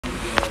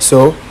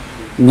So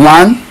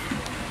 1,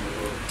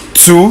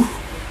 2,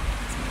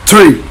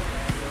 3.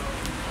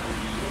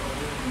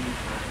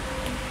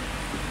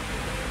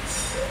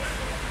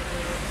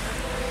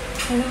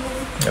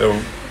 Hello.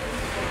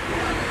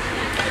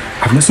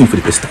 I've not seen you for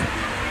the first time.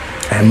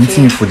 I am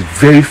meeting you for the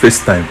very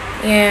first time.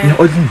 Yeah. You're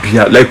ordering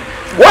beer. Like,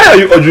 why are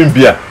you ordering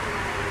beer?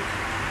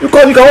 You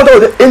can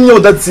order any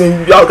other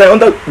thing. You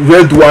can order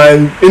red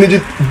wine, energy,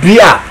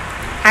 beer.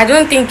 I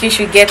don't think you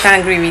should get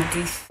angry with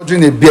this.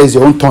 Ordering a beer is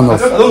your own turn off.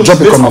 Drop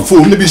a comment.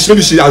 Phone. Maybe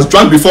she has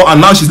drunk before and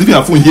now she's leaving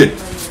her phone here.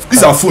 This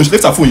is her phone. She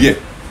left her phone here.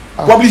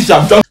 Probably she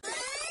has drunk.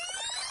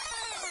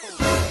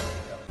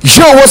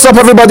 Yo, what's up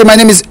everybody? My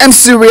name is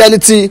MC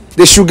Reality,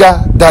 the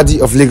sugar daddy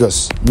of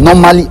Lagos.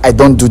 Normally I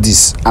don't do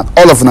this, and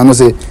all of them know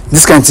say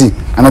this kind of thing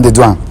I know they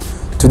do.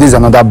 Today is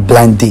another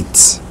blind date.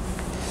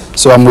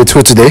 So I'm with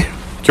who today?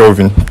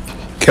 Kelvin.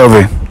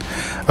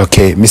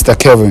 Okay, Mr.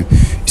 Kelvin.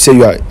 You say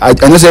you are. I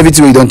know say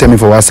everything you don't tell me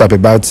for WhatsApp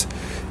about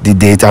the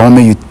date. I want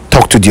me you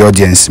talk to the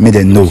audience, make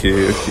them know.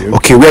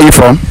 Okay, where are you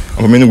from?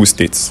 I'm from Enugu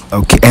State.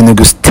 Okay,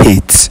 Enugu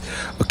State.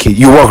 Okay,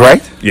 you work,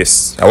 right?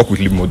 Yes, I work with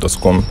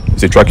libmo.com.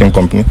 It's a tracking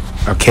company.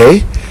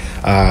 Okay.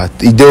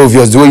 It's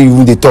obvious the way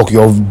you they talk,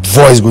 your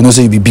voice go know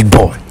say you be big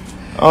boy.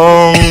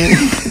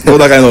 Not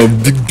that kind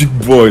of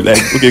big boy.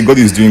 Like, okay, God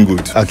is doing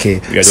good.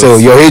 Okay. So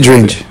your age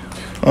range?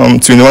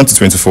 21 to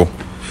 24.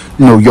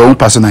 No, your own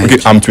personal age.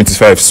 Okay, I'm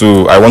 25,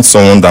 so I want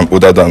someone that I'm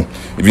older than,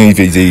 even if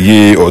it's a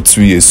year or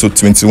 2 years. So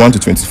 21 to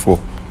 24.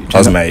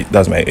 That's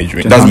my age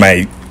range. That's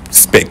my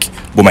spec.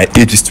 But my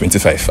age is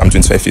 25. I'm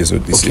 25 years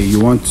old this year. You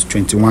want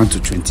 21 to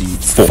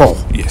 24?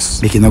 Yes.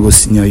 They cannot go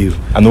senior you.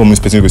 I know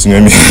most person go senior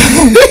me.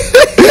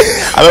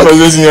 I don't know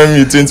who's senior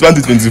me. 21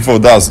 to 24.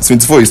 That's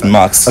 24 is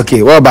max.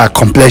 Okay, what about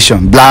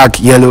complexion? Black,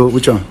 yellow,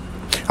 which one?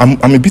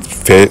 I'm a bit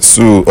fair,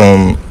 so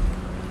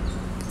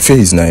fair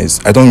is nice.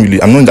 I'm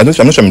not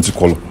sure I'm into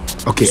color.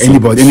 Okay, so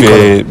anybody, any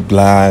fair, color.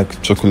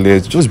 black,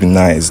 chocolate, just be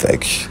nice.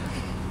 Like,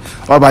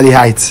 what about the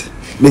height?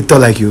 Make tall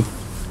like you.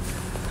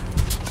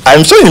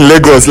 I'm sure in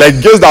Lagos, like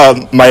girls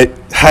that my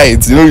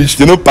height,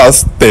 they know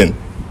past 10.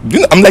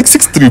 I'm like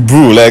 6'3",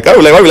 bro. Like, why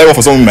would I want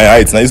for someone my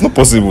height? Now it's not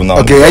possible now.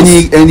 Okay,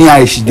 any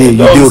height she did,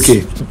 you do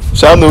okay.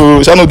 Shall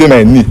know they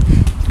my knee.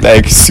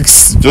 Like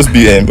 6, just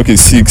be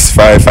 6,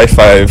 5, 5,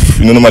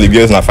 5. Normally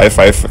girls now 5,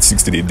 5,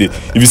 6 to the day.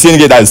 If you see any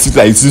girl that is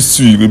like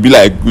 6'2", you will be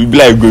like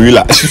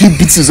gorilla. She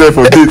beats herself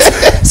for days.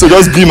 So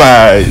just be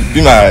my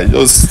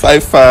just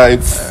 5,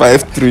 5,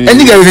 5, 3.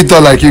 Any girl really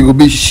tall like you could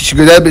be, she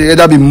could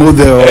either be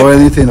model or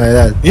anything like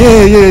that.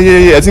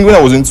 Yeah. I think when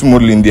I was into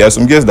modeling, there are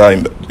some girls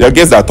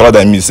that are taller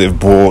than me,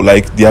 but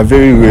like they are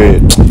very rare.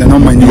 They're not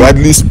my. You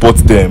hardly spot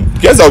them.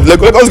 Girls are like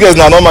those girls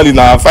now normally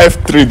now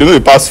 5'3", they know they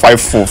pass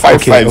 5'4",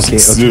 5'5",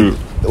 6'0".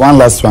 One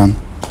last one.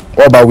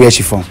 What about where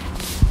she from?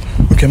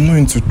 Okay, I'm not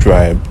into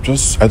tribe.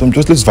 Let's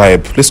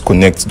vibe. Let's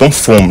connect. Don't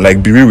form.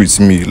 Like, be real with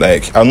me.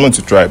 Like, I'm not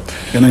into tribe.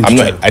 You're not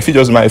into tribe. If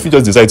you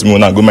just decide to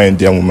move and go my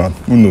Indian woman,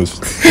 who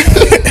knows?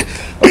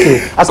 Okay,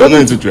 so I'm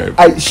not into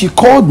tribe. She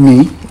called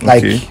me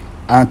like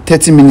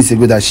 30 minutes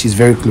ago that she's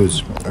very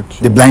close. Okay.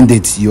 The blind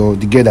date,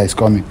 the girl that is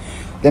coming.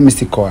 Let me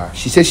still call her.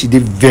 She said she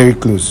did very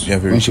close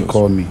when she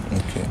called me.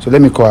 Okay. So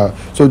let me call her.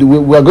 So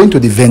we are going to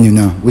the venue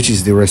now, which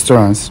is the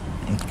restaurants.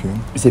 Okay.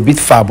 It's a bit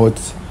far, but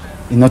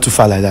it's not too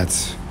far like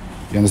that.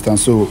 You understand?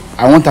 So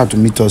I want her to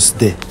meet us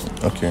there.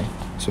 Okay.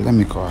 So let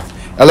me call her.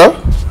 Hello?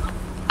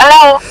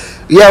 Hello?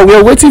 Yeah,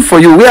 we're waiting for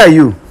you. Where are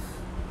you?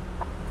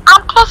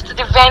 I'm close to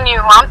the venue.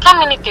 I'm 10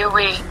 minutes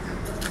away.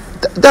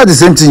 That's the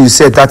same thing you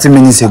said 30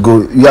 minutes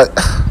ago. The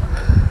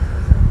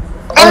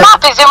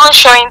map is even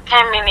showing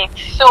 10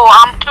 minutes. So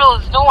I'm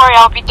close. Don't worry,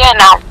 I'll be there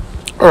now.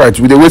 Alright,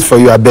 we'll wait for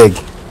you, I beg.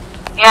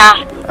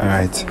 Yeah.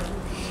 Alright.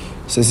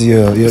 So this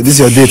is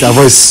your date. Her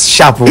voice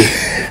sharp.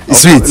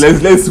 Sweet.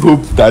 Let's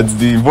hope that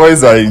the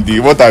boys are in the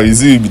water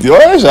received.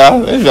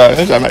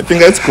 My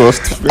fingers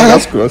crossed.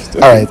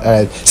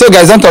 Alright. So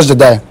guys, don't touch the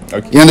dial.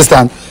 Okay. You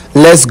understand?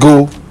 Let's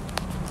go.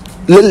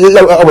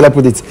 How will I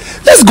put it?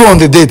 Let's go on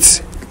the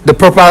date. The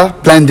proper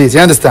blind date.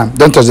 You understand?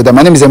 Don't touch the dial.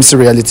 My name is MC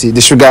Reality,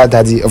 the sugar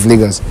daddy of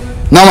Lagos.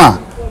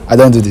 Nama, I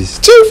don't do this.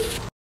 Choo.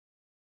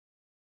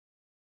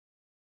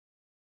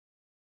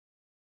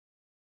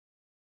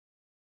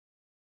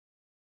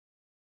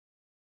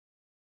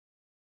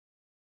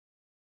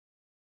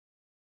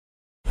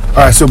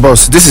 Alright, so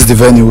boss, this is the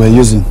venue we're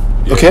using.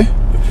 Yeah. Okay?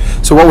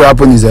 So what will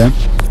happen is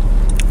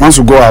once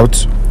we go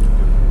out,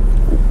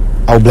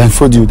 I'll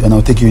blindfold you, then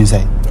I'll take you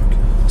inside.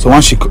 Okay. So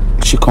once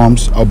she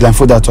comes, I'll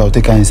blindfold her too, I'll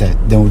take her inside.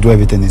 Then we'll do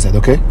everything inside,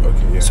 okay?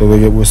 Okay, yeah. So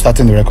we're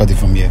starting the recording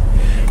from here.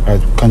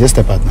 Alright, can just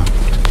step out now.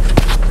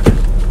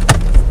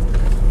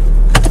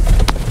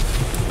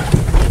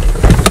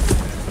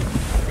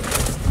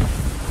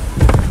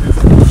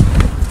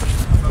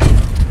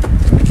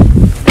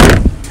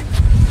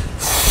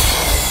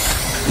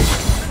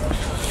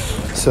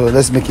 So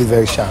let's make it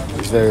very sharp.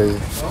 It's very.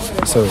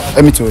 So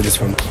let me do this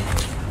one.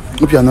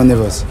 Hope you are not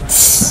nervous.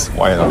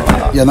 Why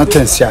not? You're not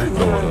tense, yeah?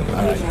 No.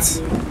 Alright.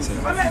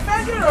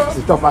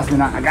 The top pass me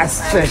now. I got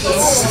stretched.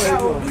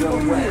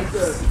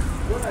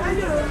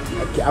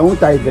 Okay, I won't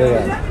tie it very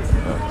well.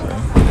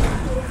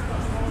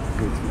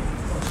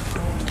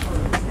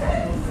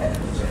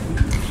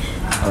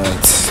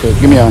 Alright, so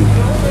give me on.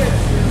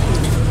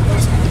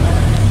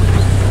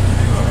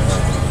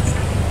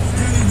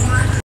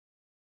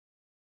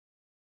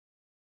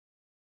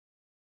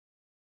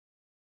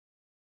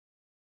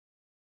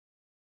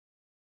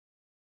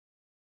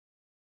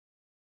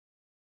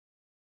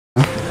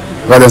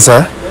 Well done,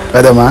 sir.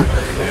 Well done, man.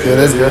 Okay,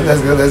 let's go.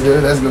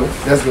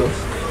 Let's go.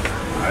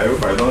 I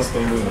hope I don't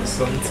stumble on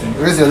something.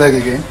 Raise your leg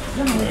again.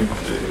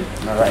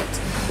 Okay. Alright.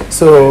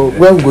 So,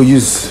 where we go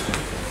use?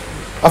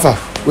 Alpha,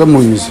 where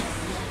we use?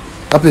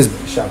 That place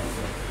sharp.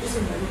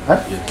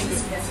 Huh?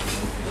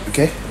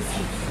 Okay.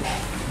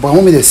 But I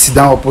want me to sit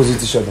down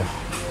opposite each other.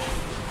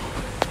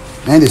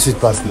 And the sweet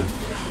pass now.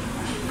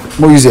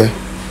 More use here.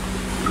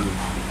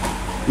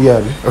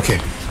 Yeah, okay.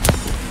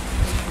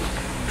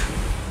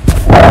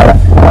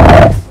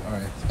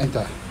 Alright,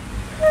 enter.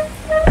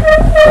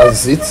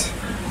 That's it.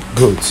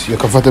 Good. You're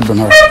comfortable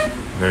now.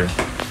 Very.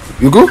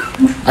 You go?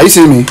 Are you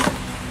seeing me?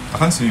 I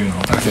can't see you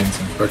now. Okay.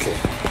 Okay.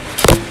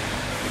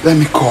 Let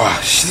me call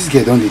her. She's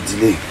getting on the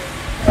delay.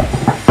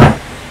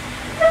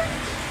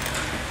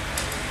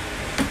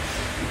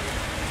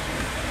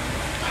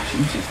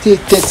 You say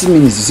 30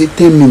 minutes, you say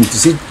 10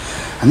 minutes, you say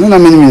I don't know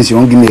how many minutes you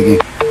won't give me again.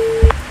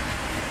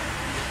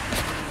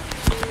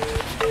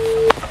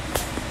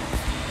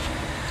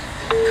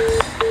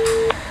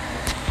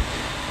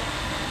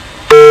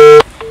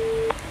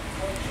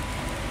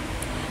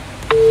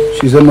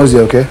 She's almost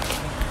there, okay?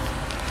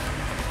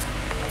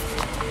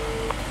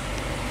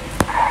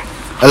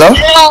 Hello?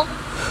 Hello.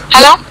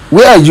 Hello.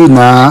 Where are you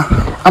now?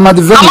 I'm at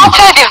the venue. I'm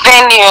outside the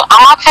venue.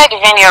 I'm outside the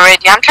venue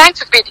already. I'm trying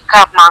to pay the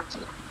cab, man.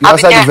 You're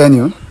outside the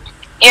venue?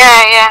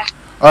 Yeah.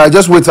 Alright,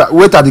 just wait at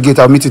the gate.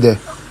 I'll meet you there.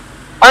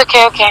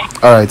 Okay.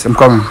 Alright, I'm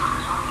coming.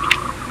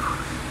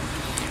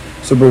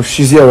 So, bro,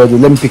 she's here already.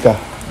 Let me pick her.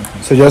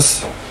 So,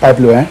 just pipe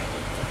low, eh?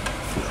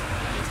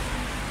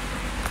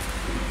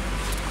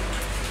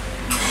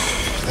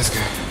 Let's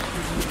go.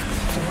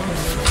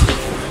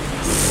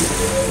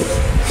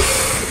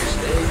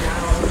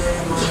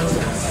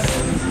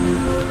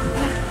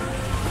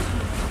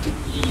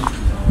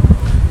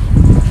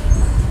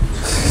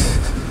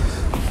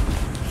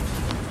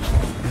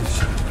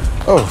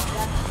 Oh.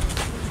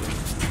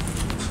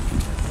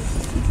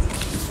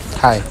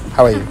 Hi,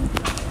 how are you?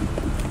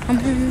 I'm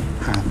fine.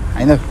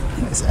 I know.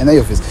 Yes, I know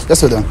your face.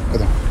 Just hold on.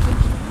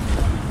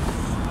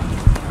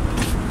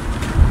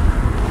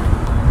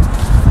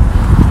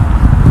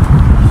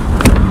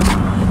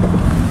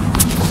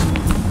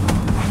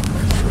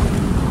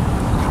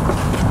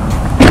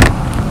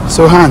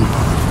 So, Han,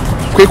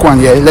 quick one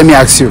here. Let me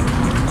ask you.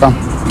 Come.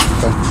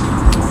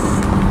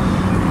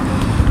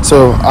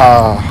 So,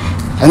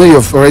 I know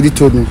you've already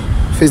told me.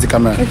 Face the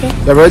camera. Okay.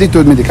 You've already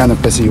told me the kind of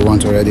person you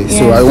want already. Yeah.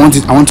 So I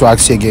want to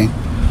ask you again.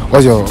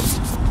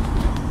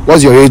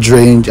 What's your age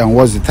range and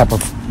what's the type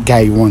of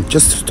guy you want?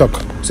 Just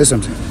talk. Say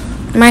something.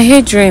 My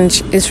age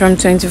range is from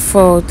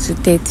 24 to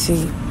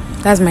 30.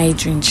 That's my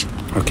age range.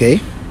 Okay.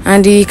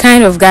 And the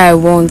kind of guy I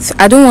want,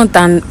 I don't want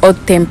an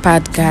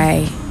odd-tempered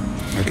guy.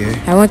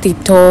 Okay. I want a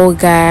tall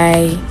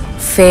guy,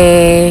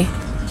 fair,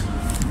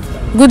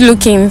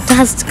 good-looking.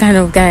 That's the kind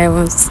of guy I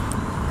want.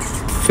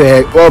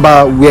 Fair. What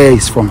about where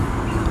he's from?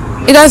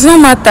 It does not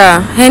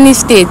matter. Any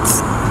state.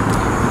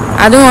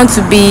 I don't want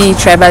to be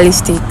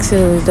tribalistic, so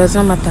it does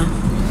not matter.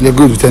 You're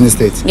good with any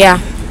state? Yeah.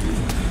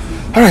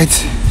 Alright.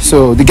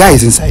 So the guy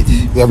is inside.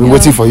 We have been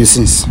waiting for you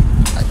since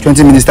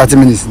 20 minutes, 30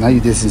 minutes. Now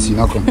you're there since you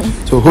not come.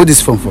 So hold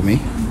this phone for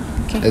me.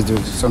 Okay. Let's do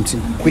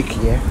something quick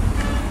here.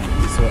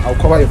 So I'll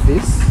cover your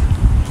face.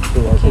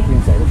 So I'll take you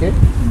inside, okay?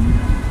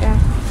 Yeah.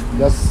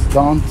 Just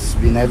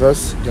don't be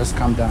nervous. Just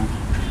calm down.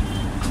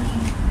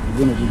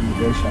 You're going to be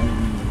very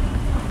shy.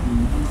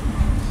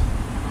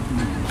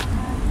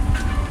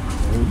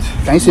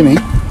 Can you see me?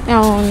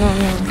 No.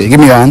 Okay, give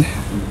me your hand.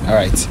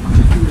 Alright.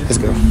 Let's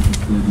go.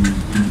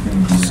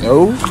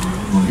 So,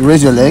 you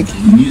raise your leg.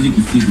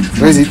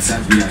 Raise it.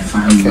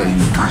 Okay.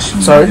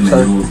 Sorry.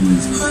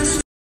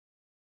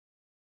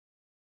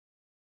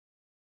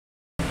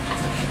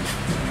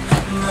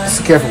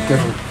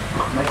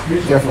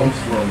 Careful.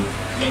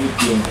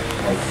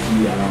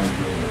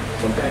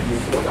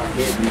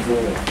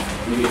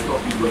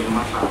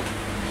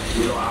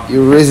 You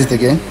raise it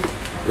again.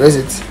 Raise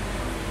it.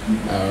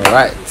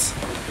 Alright.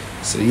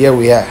 So here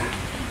we are.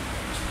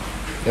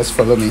 Just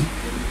follow me.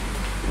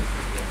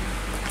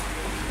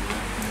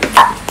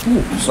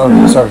 Ooh, sorry.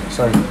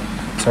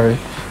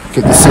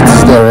 Okay, the seat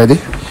is there already.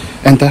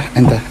 Enter.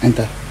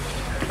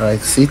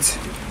 Alright, sit.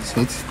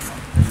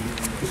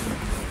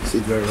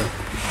 Sit very well.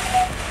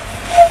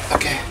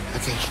 Okay.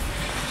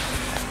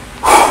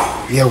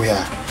 Here we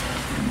are.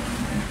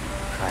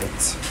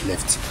 Right,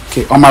 left.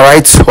 Okay, on my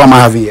right, what am I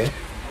having here?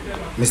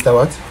 Mr.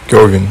 What?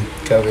 Kelvin.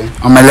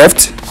 On my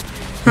left?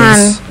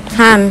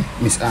 Han.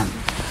 Miss Ann.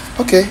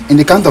 Okay, in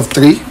the count of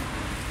 3,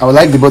 I would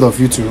like the both of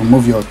you to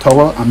remove your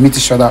towel and meet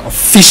each other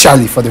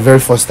officially for the very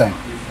first time.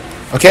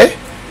 Okay?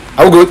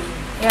 Are we good?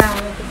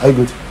 Yeah. Are you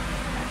good?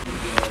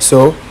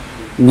 So,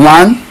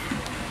 1,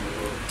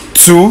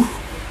 2,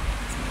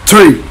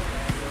 3.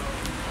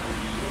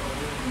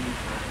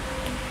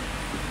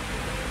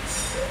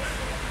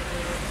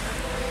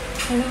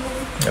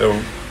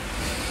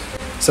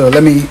 So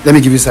let me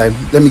give you time.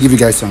 Let me give you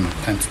guys some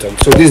time to talk.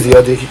 So this is the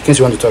audio. In case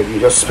you want to talk, you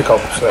just speak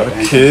up. So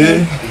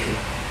Okay.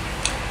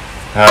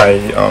 Hi.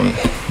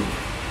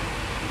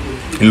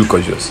 You look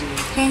gorgeous.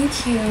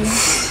 Thank you.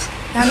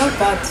 You're not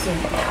bad too.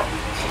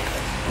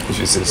 If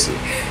you say so.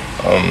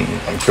 I'm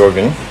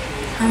Kelvin.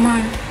 Come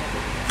on.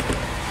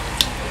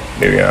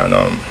 Maybe and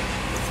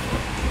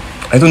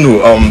I don't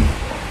know.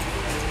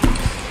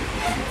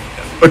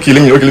 Okay,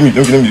 let me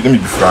be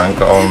frank.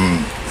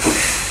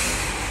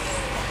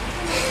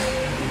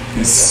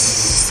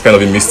 It's kind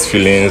of a mixed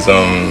feelings.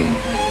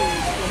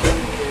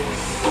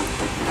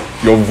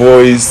 Your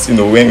voice,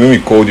 when we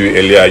called you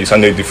earlier, you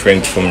sounded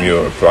different from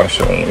your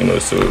production,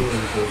 so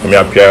from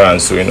your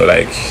appearance, so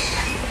like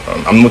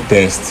I'm not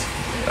tensed.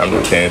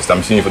 I'm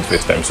seeing you for the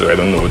first time, so I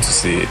don't know what to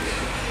say.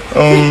 So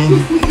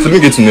let me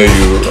get to know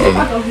you.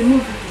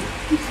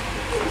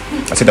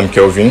 I said I'm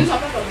Kelvin.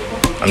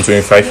 I'm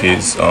 25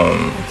 years.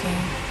 From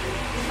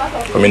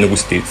Enugu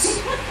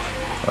State,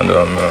 and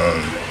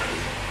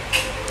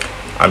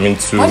I'm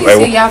into. What do you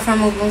say you are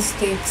from Ogun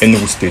State?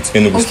 Enugu State.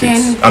 Enugu.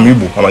 I'm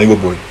Igbo. I'm an Igbo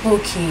boy.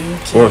 Okay.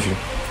 What of you?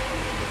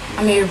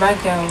 I'm a Yoruba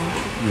girl.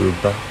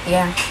 Yoruba.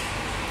 Yeah.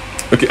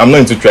 Okay, I'm not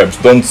into tribes.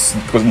 Don't see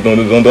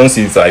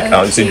it like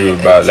I say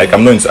Yoruba. Okay. Like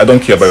I'm not into. I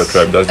don't care about your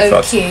tribe. That's the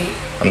fact. Okay.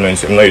 I'm not a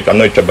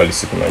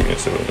tribalistic man.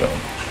 So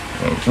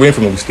where are you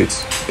from? Ogun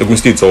State? Ogun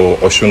State or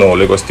Osun or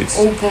Lagos State?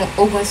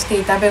 Ogun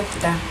State,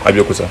 Abeokuta.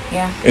 Abeokuta.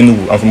 Yeah.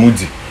 Enugu. I'm from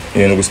Udi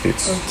in Enugu State.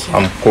 Okay.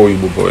 I'm core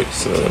Igbo boy.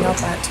 So Okay, not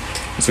bad.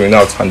 so we know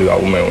how to handle our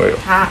woman well.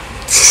 Ah.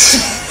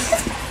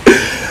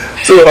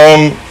 So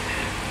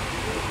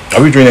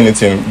are we doing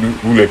anything?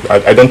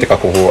 I don't take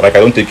alcohol. Like I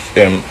don't take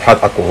hard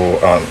alcohol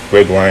and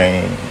red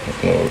wine,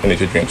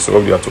 energy drinks. So what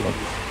do you have to?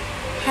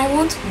 I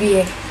want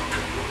beer.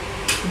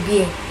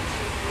 Beer.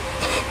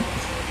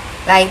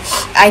 Like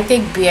I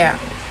take beer.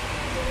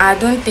 I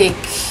don't take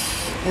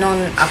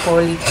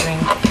non-alcoholic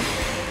drink.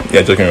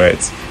 You're joking,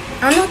 right?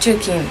 I'm not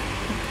joking.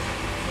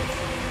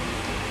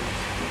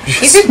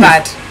 Is it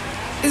bad?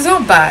 It's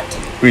not bad.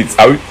 Wait,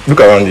 look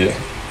around here.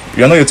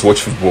 You're not here to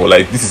watch football.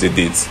 Like this is a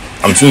date.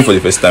 I'm tuning for the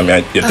first time.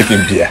 And you're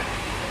taking beer.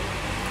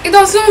 It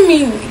does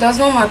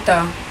not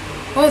matter.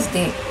 What's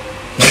there?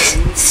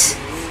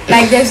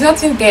 Like there's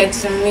nothing there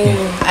to me.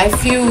 I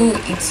feel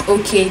it's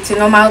okay. It's a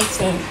normal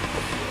thing.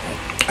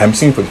 I'm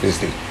seeing for the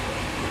first date.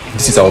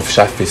 This is our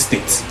official first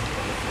date,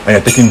 and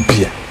you're taking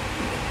beer.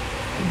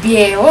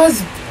 Beer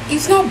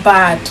it's not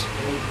bad.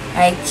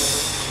 Like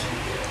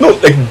No,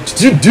 like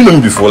do you know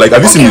me before? Like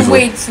have you seen me before?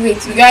 Wait.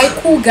 You are a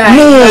cool guy.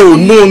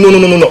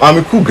 No. I'm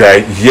a cool guy.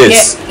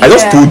 Yes. Yeah, I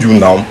just yeah. told you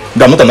now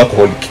that I'm not an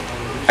alcoholic.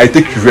 I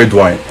take red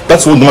wine.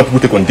 That's what normal people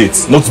take on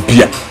dates, not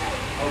beer.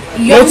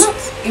 You're Not not.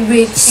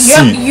 Wait.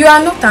 see. You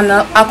are not an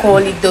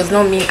alcoholic. Does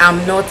not mean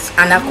I'm not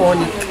an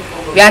alcoholic.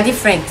 We are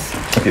different.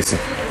 Okay, see.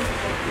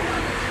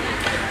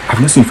 I've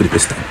not seen you for the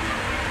first time.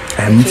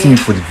 I am meeting you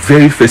for the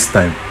very first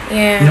time.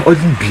 Yeah. You're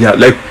ordering beer.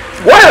 Like,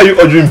 why are you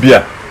ordering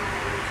beer?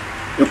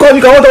 You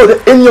can order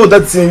any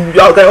other thing.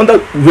 You can order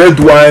red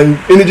wine,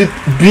 energy,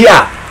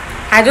 beer.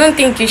 I don't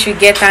think you should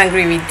get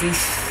angry with this.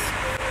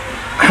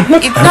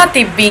 It's not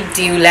a big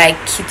deal. Like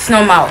it's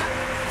normal.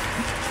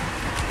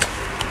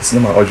 It's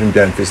not my ordering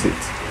beer and first date.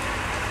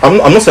 I'm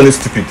not sounding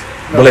stupid.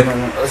 But like,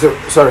 no. So,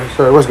 sorry,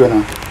 what's going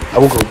on? I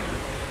will go.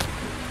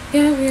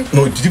 Yeah, we're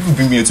no, did people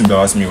bring me here to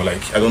embarrass me or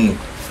like, I don't know.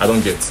 I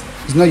don't get.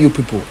 It's not you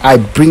people. I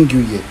bring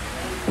you here.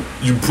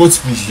 You brought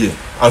me here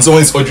and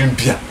someone is ordering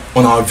beer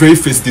on our very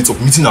first date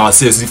of meeting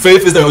ourselves. The very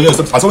first time and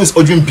someone is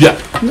ordering beer.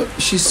 No,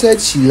 she said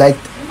she liked.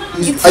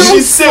 It She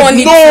sounds said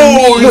funny no,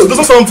 to me. it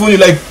doesn't sound funny.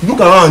 Like, look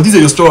around, these are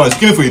your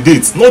restaurants. You came for a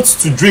date, not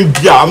to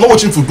drink beer. I'm not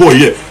watching football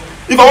here.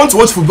 If I want to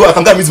watch football, I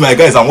can go and meet my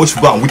guys and watch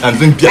football and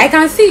drink beer. I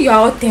can see you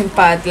are hot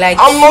tempered. Like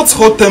I'm not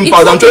hot tempered. It's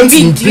I'm not trying a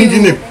big to bring deal.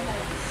 in it.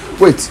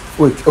 Wait.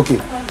 Okay.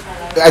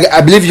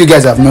 I believe you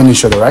guys have known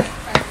each other, right?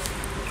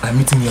 I'm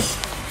meeting here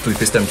for the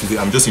first time today.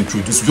 I'm just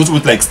introduced. We just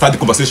want to like start the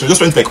conversation. Just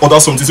trying to like order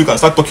something so you can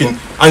start talking.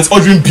 And it's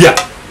ordering beer.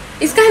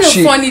 it's kind of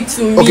funny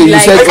to me. Okay, you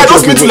like, said. I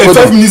just met you like hold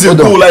 5 on, minutes hold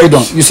ago, on, like- hold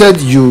on. You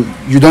said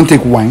you don't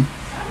take wine.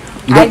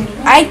 You don't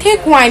I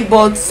take wine,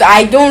 but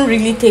I don't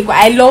really take wine.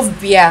 I love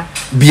beer.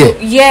 beer.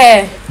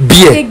 Yeah.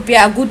 Beer. I take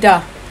beer. Gouda.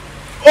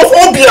 Of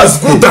all beers,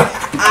 Gouda.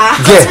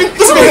 Yeah.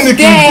 Doesn't mean anything,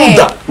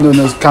 There. Gouda.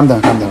 No, calm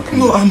down.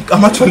 No,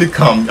 I'm actually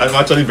calm. I'm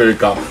actually very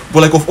calm.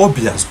 But like of all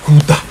beers,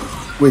 Gouda.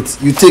 Wait,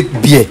 you take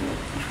beer.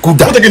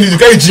 Gouda. What again? You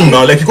carry gym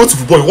now? Like you go to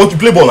football, you want to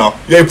play ball now?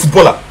 You're a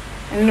footballer.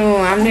 No,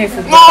 I'm not a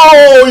footballer.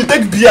 No, you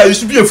take beer. You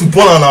should be a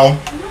footballer now.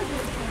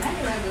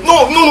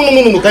 No.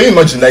 Can you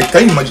imagine? Like,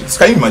 can you imagine? That's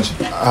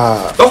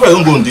why I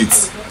don't go on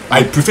dates.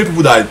 I prefer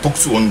people that I talk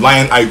to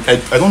online. I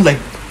don't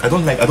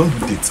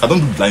do dates. I don't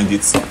do blind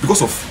dates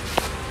because of.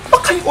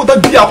 How can you order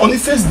beer on the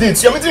first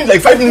date? You're meeting me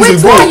like 5 minutes Wait,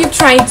 ago. what are you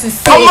trying to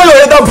say? I'm not your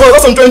elder brother.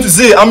 That's what I'm trying to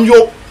say. I'm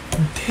your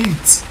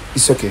date.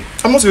 It's okay.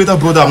 I'm not your elder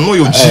brother. I'm not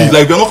your G.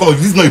 Like we're not gonna.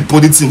 This is not a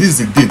body thing. This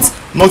is a date,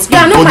 not You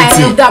are a not body my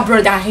thing. elder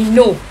brother, I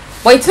know.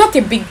 But it's not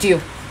a big deal.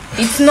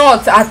 It's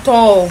not at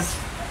all.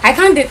 I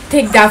can't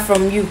take that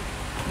from you.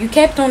 You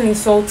kept on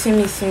insulting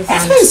me since.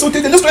 It's not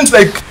insulting. They're just trying to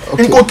like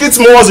inculcate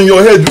morals in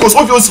your head because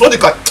obviously what they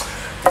can.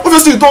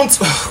 Obviously, you don't.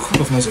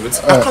 God of Nazareth.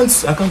 I can't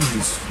do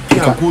this.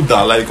 Yeah, go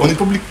there. Like on the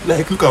public,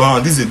 like look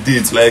around. This is a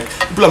date. Like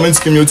people are meant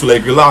to come here to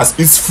like relax,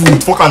 eat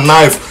food, fuck a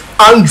knife,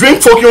 and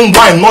drink fucking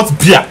wine, not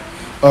beer.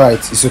 All right,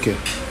 it's okay.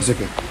 It's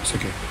okay. It's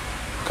okay.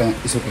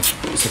 It's okay.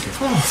 It's okay.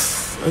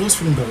 I just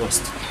feel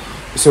embarrassed.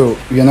 So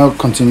you're not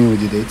continuing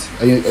with the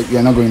date?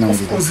 You're not going on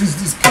with the date? Of course,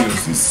 this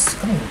chaos. This.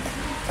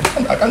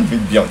 I can't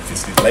drink beer on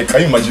this date. Like,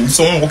 can you imagine if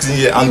someone walks in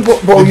here and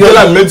the girl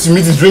I'm meant to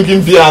meet is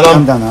drinking beer and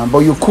calm down now. But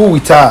you're cool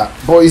with her.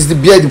 But is the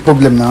beer the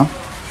problem now?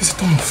 It's a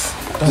turn off.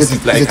 That's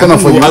it. Like, I don't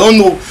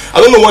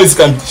know what is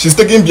can. She's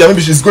taking beer.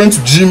 Maybe she's going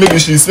to gym. Maybe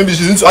she's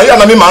into. Are you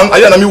an army man? Are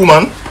you an army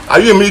woman? Are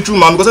you a military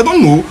man? Because I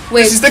don't know.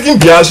 Wait. She's taking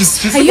beer.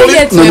 She's. Are you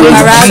here to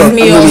embarrass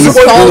me or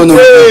insult?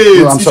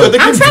 No, I'm sorry.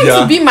 I'm trying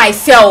to be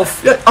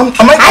myself. Yeah, am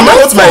I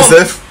not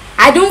myself?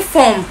 I don't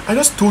form. I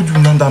just told you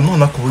now that I'm not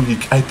an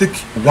alcoholic. I take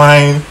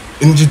wine,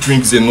 energy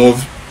drinks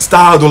enough,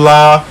 Star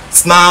Dollar,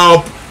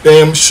 Snap,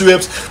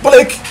 Schweppes. But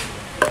like,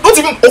 not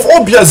even of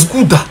all beers,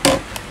 Gouda.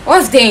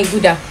 What's there in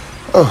Gouda?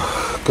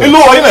 Oh, God.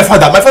 Hello, are you my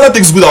father? My father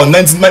takes Gouda on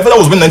 19. My father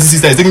was born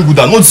 1960 and he's taking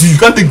Gouda. Not you. You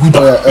can't take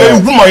Gouda. You're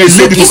a woman. You're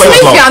a lady. It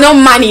means you are not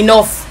man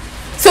enough.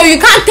 So you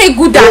can't take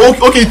Gouda.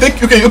 Okay.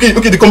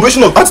 The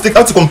comparison of how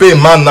to compare a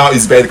man now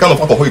is by the kind of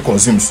alcohol he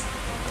consumes.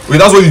 Okay,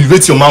 that's what you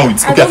rate your man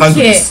with. Okay, I can't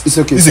do this. It's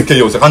okay. This is a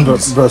chaos. I can't do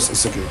this. Bros,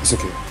 it's okay. It's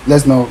okay.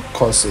 Let's not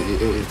cause.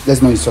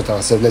 Let's not insult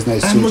ourselves. Let's not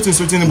insult. I'm not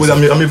insulting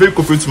anybody. I'm a very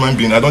corporate human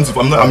being. I'm a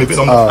non-violent.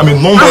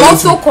 I'm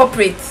also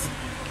corporate.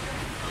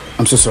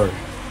 I'm so sorry,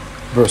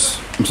 bros.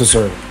 I'm so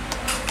sorry.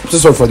 I'm so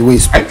sorry for the way he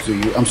spoke to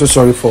you. I'm so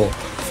sorry for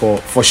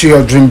sharing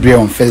your dream beer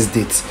on first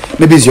date.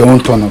 Maybe it's your own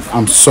turn off.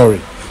 I'm sorry,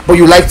 but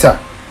you liked her.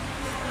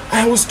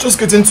 I was just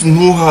getting to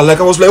know her. Like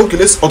I was like, okay,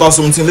 let's order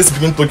something. Let's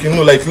begin talking.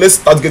 Like let's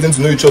start getting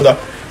to know each other.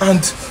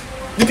 And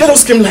the beer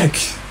just came like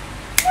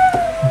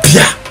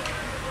beer.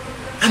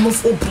 I'm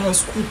of all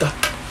brands, Gouda.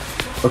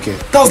 Okay.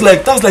 That's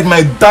like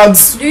my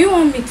dad's. Do you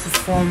want me to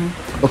form?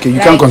 Okay, you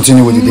can't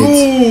continue with the date.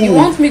 No. You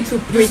want me to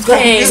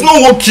pretend? It's not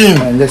working.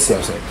 Let's see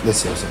outside.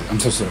 I'm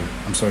so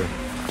sorry.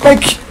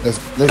 Like,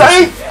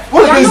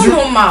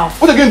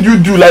 what again do you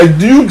do? Like,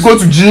 do you go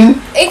to gym?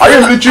 Are you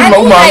a military I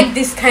don't woman? like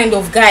this kind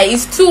of guy.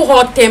 He's too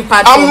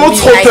hot-tempered. I'm not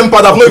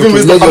hot-tempered. I've not even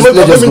raised. I'm not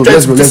even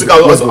trying to be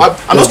physical.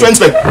 I'm just trying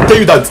to like tell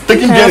you that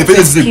taking beer in the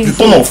face is a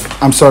turn off.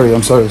 I'm sorry.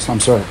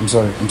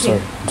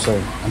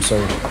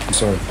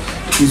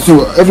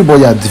 So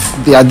everybody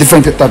they are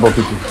different type of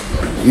people.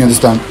 You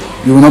understand?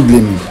 You will not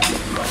blame me.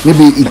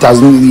 Maybe he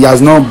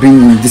has not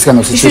been in this kind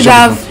of situation. You should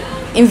have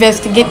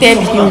investigated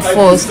him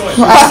first.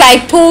 Because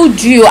I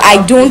told you I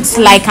don't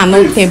like an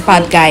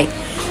old-tempered guy.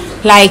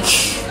 Like,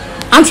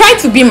 I'm trying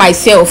to be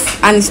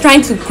myself, and he's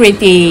trying to create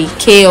a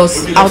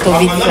chaos out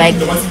of it. Like,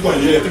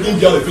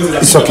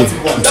 it's okay.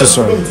 I'm so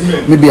sorry.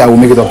 Maybe I will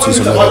make it up to you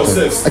some other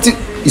time. I think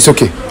it's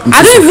okay.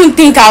 I don't even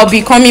think I'll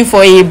be coming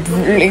for a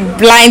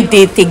blind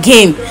date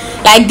again.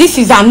 Like, this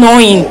is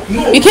annoying.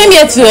 You came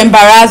here to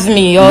embarrass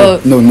me.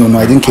 Or no,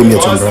 I didn't come here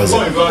to embarrass you.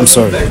 I'm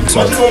sorry.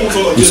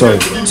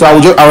 So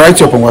I'll write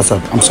you up on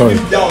WhatsApp. I'm sorry.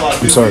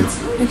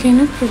 Okay,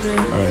 no problem.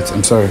 Alright,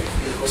 I'm sorry.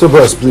 So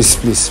bros, please.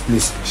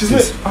 She's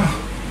not.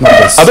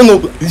 I don't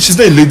know. She's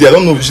not a lady. I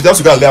don't know. She has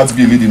to go and learn how to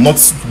be a lady, not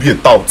to be a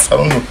tout. I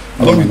don't know.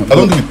 I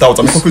don't do with tout.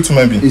 I'm a corporate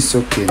human being. It's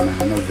okay,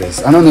 man. No verse.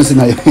 I don't know. The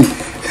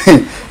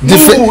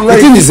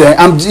thing is,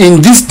 I'm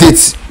in this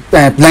date.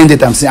 Blind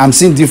date, I'm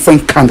seeing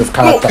different kind of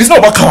character. No, it's not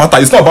about character.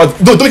 It's not about.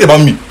 Don't make it about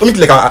me. Don't make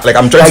it like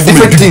I'm trying to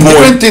different thing.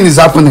 Different thing is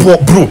happening, bro.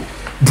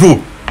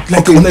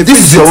 Like, okay,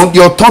 this is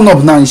your turn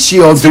up now. She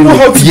all doing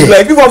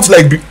like people have to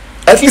like be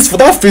at least for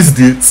that first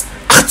date.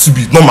 Had to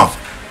be normal.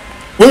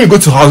 When we go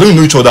to house, when we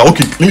know each other,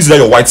 okay, let me see that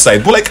your white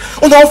side. But like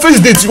on our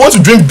first date, you want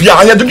to drink beer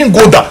and you're drinking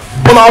Gouda.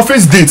 On our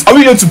first date, are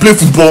we going to play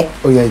football?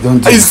 Oh yeah, don't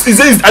do Is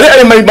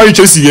I marry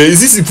Chelsea here? Is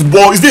this a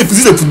football? Is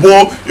this a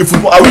football?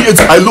 Are we going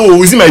to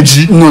hello? Is it my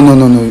G?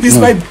 No. It's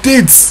my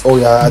date. Oh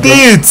yeah,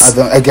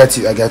 I get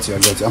you.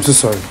 I'm so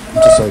sorry.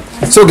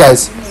 So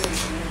guys,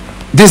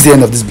 this is the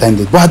end of this blind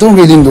date. But I don't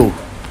really know.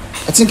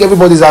 I think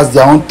everybody has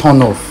their own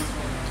turn off.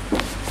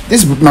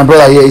 This my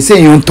brother here is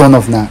saying your own turn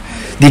off now.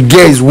 The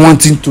girl is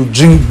wanting to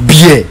drink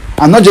beer,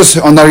 and not just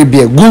ordinary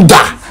beer,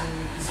 Gouda.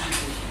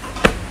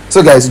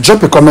 So guys,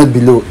 drop a comment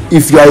below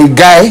if you are a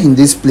guy in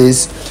this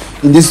place,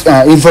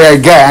 if you're a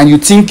guy and you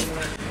think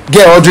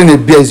girl ordering a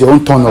beer is your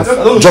own turn off.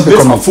 Drop a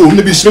comment.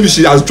 Maybe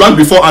she has drank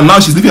before and now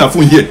she's leaving her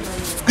phone here.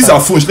 This is her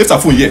phone. She left her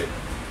phone here.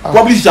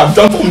 Probably she have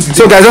drank for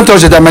So guys, don't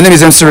touch that. My name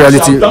is MC Reality.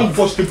 She have drank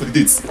before she came for the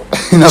dates.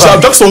 She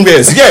have drank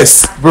somewhere.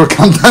 Yes. Bro,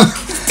 calm down.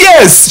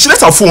 Yes, she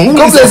left her phone. Who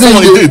left her phone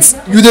on the date?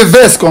 You the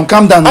vest,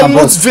 calm down. I'm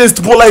not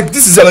vest, but like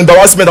this is an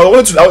embarrassment. I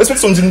expect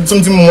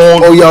something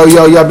more. Oh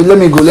yeah. But let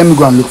me go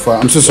and look for her.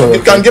 I'm so sorry.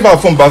 You can give her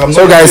phone back.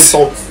 So guys,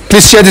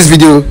 please share this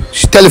video.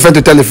 Tell a friend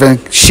to tell a friend.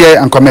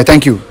 Share and comment.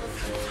 Thank you.